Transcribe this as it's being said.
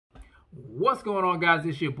What's going on, guys?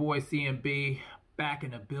 It's your boy CMB back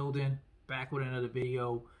in the building, back with another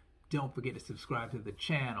video. Don't forget to subscribe to the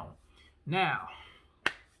channel. Now,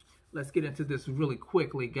 let's get into this really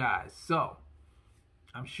quickly, guys. So,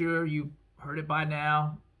 I'm sure you heard it by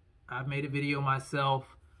now. I've made a video myself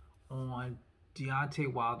on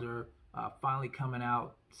Deontay Wilder finally coming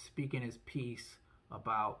out, speaking his piece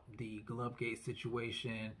about the Glovegate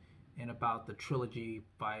situation and about the trilogy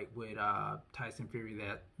fight with Tyson Fury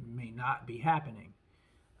that may not be happening.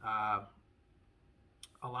 A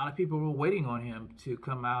lot of people were waiting on him to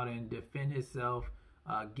come out and defend himself,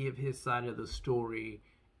 give his side of the story,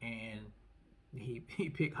 and he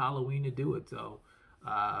picked Halloween to do it. So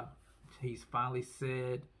he's finally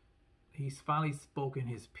spoken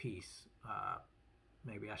his piece.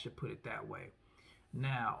 Maybe I should put it that way.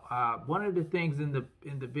 Now, one of the things in the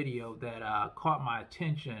video that caught my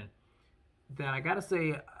attention that I gotta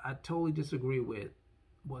say I totally disagree with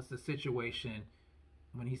was the situation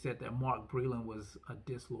when he said that Mark Breland was a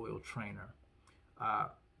disloyal trainer. I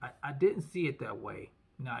didn't see it that way.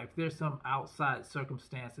 Now, if there's some outside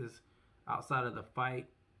circumstances outside of the fight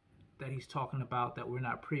that he's talking about that we're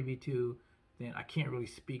not privy to, then I can't really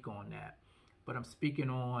speak on that. But I'm speaking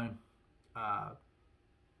on the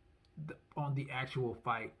actual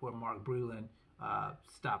fight where Mark Breland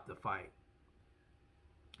stopped the fight.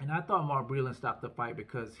 And I thought Mark Breland stopped the fight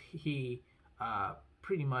because he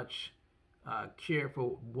pretty much cared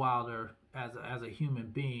for Wilder as a human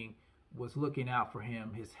being, was looking out for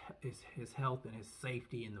him, his health and his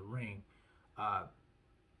safety in the ring.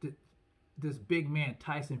 This big man,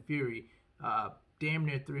 Tyson Fury, damn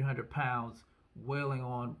near 300 pounds, wailing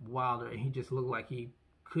on Wilder, and he just looked like he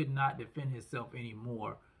could not defend himself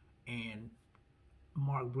anymore. And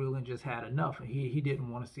Mark Breland just had enough. He didn't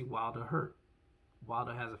want to see Wilder hurt.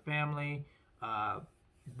 Wilder has a family.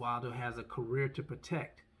 Wilder has a career to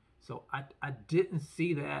protect. So I didn't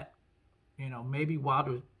see that. Maybe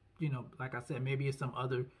Wilder, like I said, maybe it's some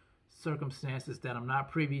other circumstances that I'm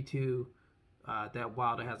not privy to, that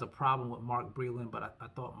Wilder has a problem with Mark Breland. But I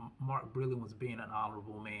thought Mark Breland was being an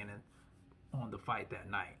honorable man on the fight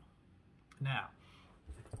that night. Now,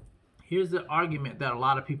 here's the argument that a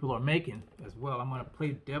lot of people are making as well. I'm going to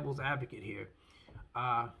play devil's advocate here.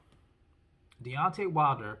 Deontay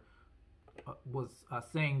Wilder was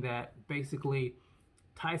saying that basically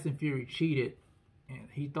Tyson Fury cheated, and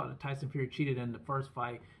he thought that Tyson Fury cheated in the first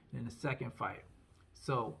fight and in the second fight.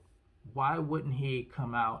 So why wouldn't he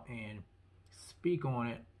come out and speak on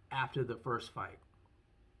it after the first fight?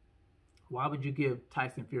 Why would you give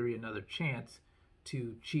Tyson Fury another chance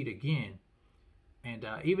to cheat again? And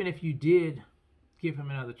even if you did give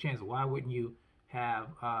him another chance, why wouldn't you have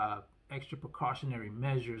extra precautionary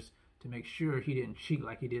measures to make sure he didn't cheat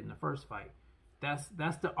like he did in the first fight? That's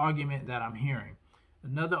the argument that I'm hearing.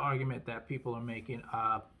 Another argument that people are making,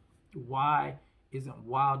 why isn't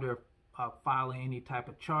Wilder filing any type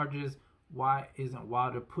of charges? Why isn't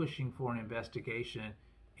Wilder pushing for an investigation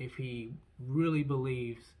if he really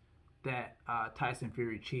believes that Tyson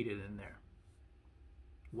Fury cheated in there?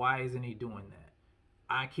 Why isn't he doing that?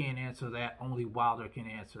 I can't answer that. Only Wilder can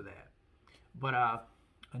answer that. But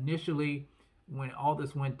initially, when all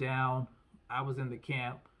this went down, I was in the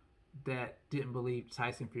camp that didn't believe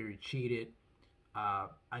Tyson Fury cheated. I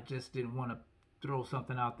just didn't want to throw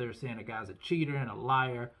something out there saying a guy's a cheater and a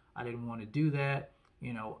liar. I didn't want to do that.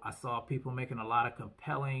 I saw people making a lot of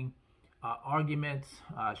compelling arguments,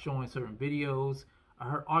 showing certain videos. I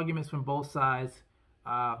heard arguments from both sides.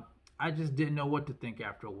 I just didn't know what to think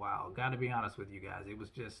after a while. Got to be honest with you guys. It was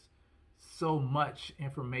just so much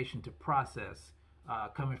information to process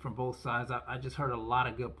coming from both sides. I just heard a lot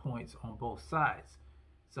of good points on both sides.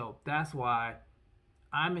 So that's why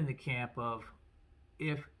I'm in the camp of,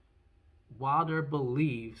 if Wilder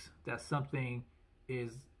believes that something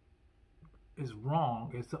is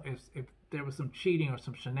wrong, if there was some cheating or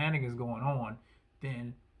some shenanigans going on,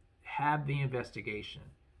 then have the investigation.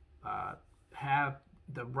 Have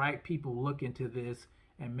the right people look into this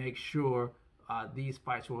and make sure these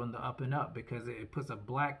fights were on the up and up, because it puts a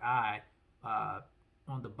black eye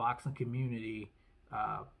on the boxing community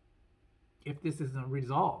if this isn't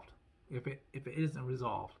resolved. If it isn't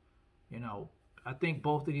resolved, I think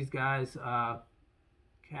both of these guys have,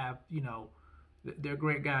 they're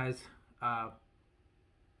great guys. I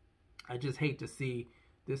just hate to see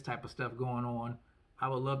this type of stuff going on. I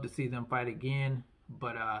would love to see them fight again,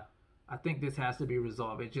 but I think this has to be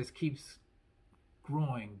resolved. It just keeps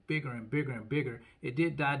growing bigger and bigger and bigger. It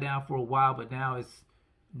did die down for a while, but now it's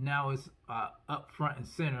up front and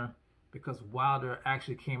center because Wilder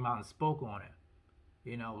actually came out and spoke on it.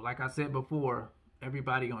 Like I said before,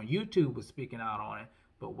 everybody on YouTube was speaking out on it,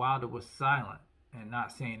 but Wilder was silent and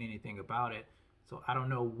not saying anything about it. So I don't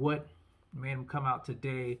know what made him come out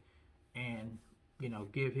today and,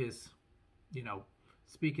 give his,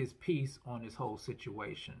 speak his piece on this whole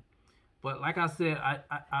situation. But like I said,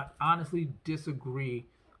 I honestly disagree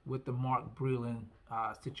with the Mark Breland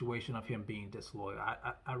situation of him being disloyal.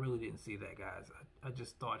 I really didn't see that, guys. I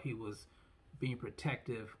just thought he was being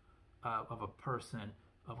protective of a person,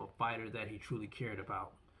 of a fighter that he truly cared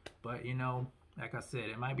about. But, like I said,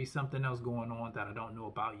 it might be something else going on that I don't know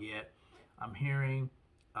about yet. I'm hearing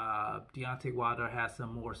Deontay Wilder has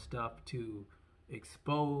some more stuff to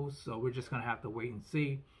expose, so we're just going to have to wait and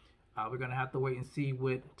see. We're going to have to wait and see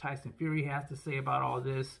what Tyson Fury has to say about all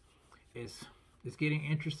this. It's getting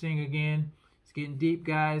interesting again. It's getting deep,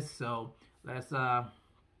 guys. So let's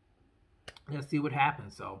see what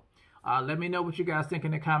happens. So let me know what you guys think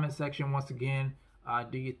in the comment section. Once again,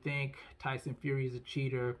 do you think Tyson Fury is a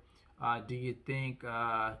cheater? Do you think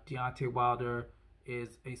Deontay Wilder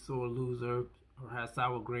is a sore loser or has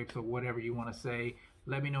sour grapes or whatever you want to say?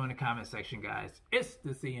 Let me know in the comment section, guys. It's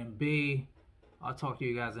the CMB. I'll talk to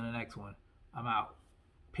you guys in the next one. I'm out.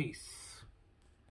 Peace.